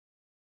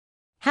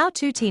How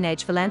two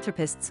teenage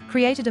philanthropists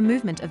created a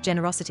movement of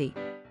generosity.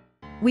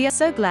 We are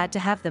so glad to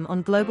have them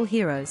on Global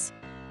Heroes.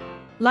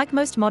 Like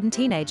most modern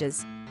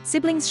teenagers,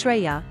 siblings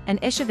Shreyaa and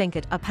Esha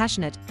Venkat are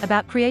passionate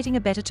about creating a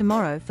better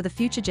tomorrow for the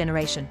future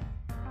generation.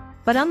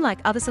 But unlike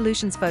other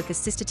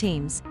solutions-focused sister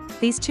teams,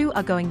 these two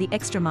are going the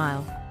extra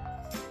mile.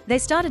 They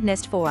started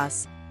Nest for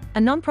Us,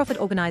 a non-profit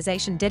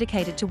organization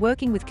dedicated to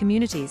working with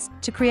communities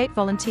to create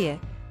volunteer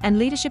and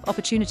leadership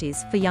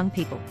opportunities for young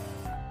people.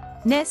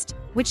 Nest,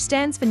 which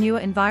stands for Newer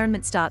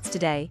Environment Starts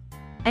Today,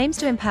 aims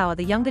to empower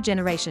the younger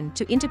generation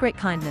to integrate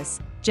kindness,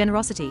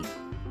 generosity,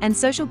 and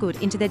social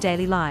good into their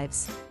daily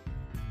lives.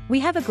 We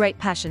have a great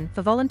passion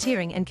for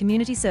volunteering and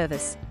community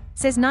service,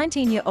 says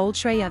 19-year-old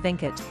Shreyaa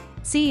Venkat,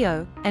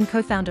 CEO and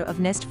co-founder of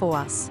Nest for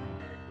Us.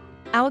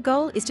 Our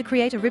goal is to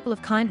create a ripple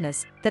of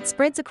kindness that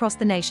spreads across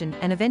the nation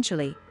and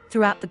eventually,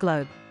 throughout the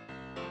globe.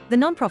 The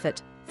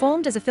nonprofit,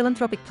 formed as a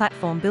philanthropic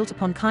platform built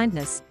upon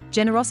kindness,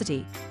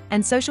 generosity,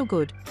 and social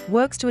good,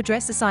 works to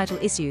address societal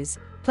issues,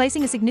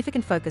 placing a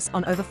significant focus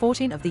on over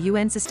 14 of the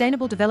UN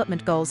Sustainable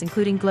Development Goals,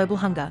 including global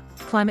hunger,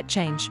 climate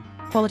change,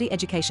 quality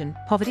education,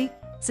 poverty,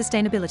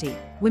 sustainability,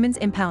 women's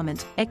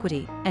empowerment,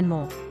 equity, and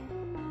more.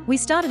 We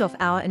started off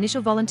our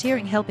initial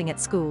volunteering helping at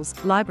schools,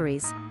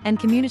 libraries, and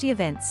community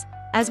events,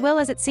 as well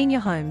as at senior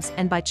homes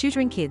and by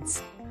tutoring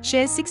kids,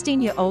 shares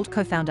 16-year-old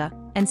co-founder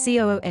and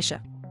COO Esha.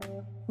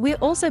 We're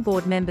also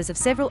board members of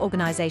several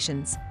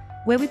organizations,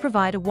 where we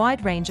provide a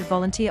wide range of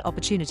volunteer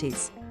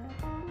opportunities.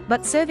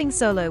 But serving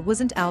solo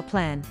wasn't our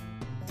plan.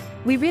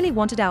 We really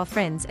wanted our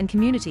friends and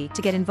community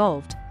to get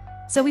involved,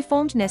 so we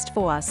formed Nest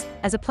for Us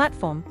as a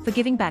platform for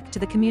giving back to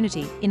the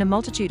community in a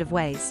multitude of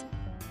ways.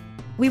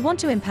 We want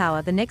to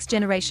empower the next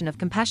generation of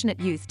compassionate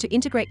youth to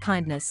integrate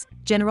kindness,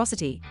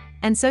 generosity,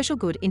 and social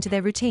good into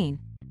their routine.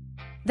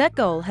 That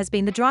goal has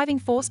been the driving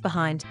force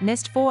behind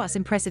Nest for Us'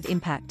 impressive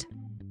impact.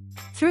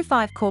 Through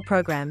 5 core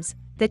programs,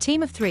 their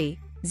team of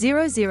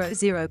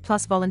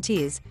 3,000+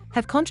 volunteers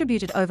have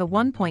contributed over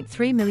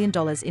 $1.3 million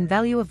in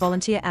value of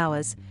volunteer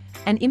hours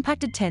and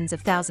impacted tens of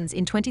thousands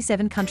in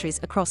 27 countries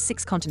across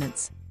 6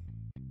 continents.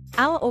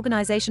 Our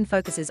organization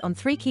focuses on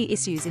 3 key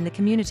issues in the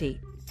community: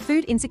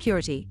 food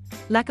insecurity,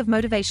 lack of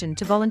motivation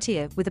to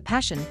volunteer with a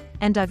passion,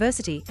 and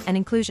diversity and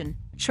inclusion,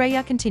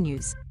 Shreyaa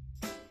continues.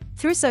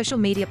 Through social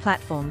media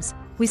platforms,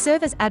 we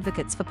serve as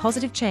advocates for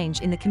positive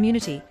change in the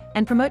community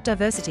and promote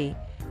diversity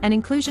and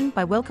inclusion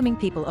by welcoming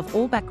people of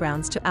all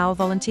backgrounds to our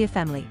volunteer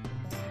family.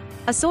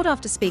 A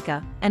sought-after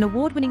speaker and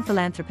award-winning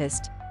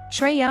philanthropist,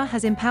 Shreyaa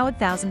has empowered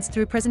thousands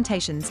through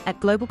presentations at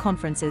global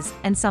conferences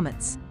and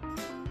summits.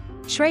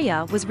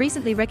 Shreyaa was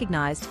recently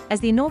recognized as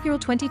the inaugural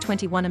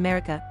 2021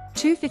 America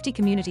 250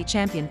 Community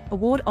Champion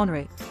Award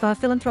honoree for her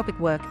philanthropic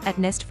work at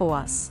Nest for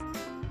Us.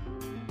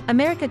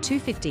 America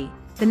 250,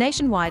 the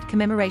nationwide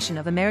commemoration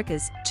of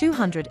America's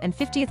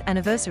 250th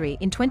anniversary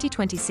in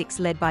 2026,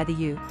 led by the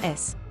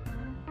U.S.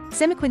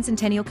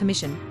 Semi-Quincentennial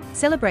Commission,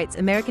 celebrates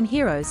American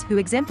heroes who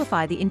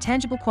exemplify the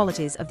intangible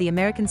qualities of the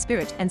American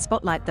spirit and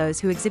spotlight those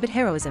who exhibit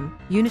heroism,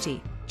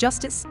 unity,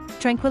 justice,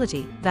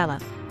 tranquility, valor,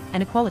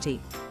 and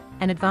equality,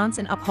 and advance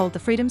and uphold the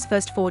freedoms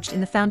first forged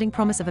in the founding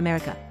promise of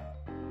America.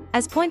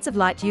 As Points of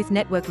Light Youth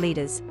Network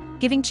leaders,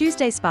 Giving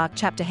Tuesday Spark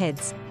chapter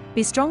heads,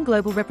 Be Strong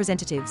Global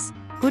representatives,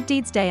 Good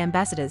Deeds Day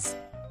ambassadors,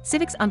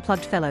 Civics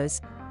Unplugged fellows,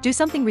 Do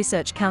Something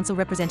Research Council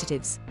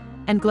representatives,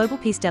 and Global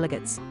Peace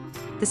delegates,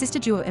 the sister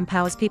duo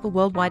empowers people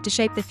worldwide to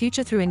shape their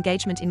future through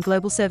engagement in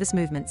global service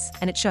movements,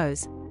 and it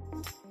shows.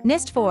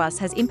 Nest for Us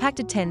has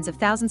impacted tens of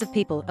thousands of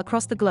people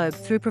across the globe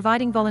through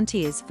providing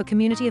volunteers for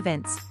community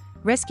events,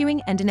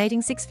 rescuing and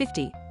donating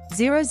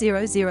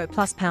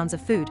 650,000+ pounds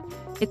of food,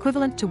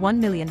 equivalent to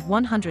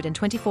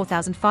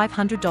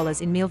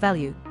 $1,124,500 in meal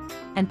value,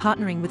 and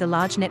partnering with a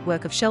large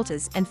network of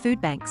shelters and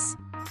food banks.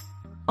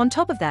 On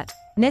top of that,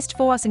 Nest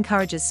for Us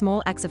encourages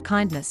small acts of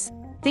kindness,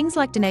 things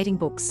like donating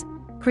books,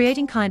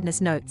 creating kindness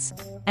notes,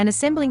 and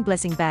assembling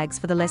blessing bags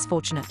for the less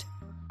fortunate.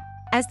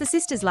 As the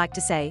sisters like to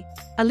say,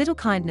 a little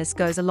kindness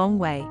goes a long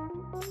way.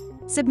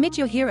 Submit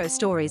your hero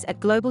stories at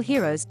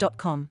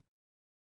globalheroes.com.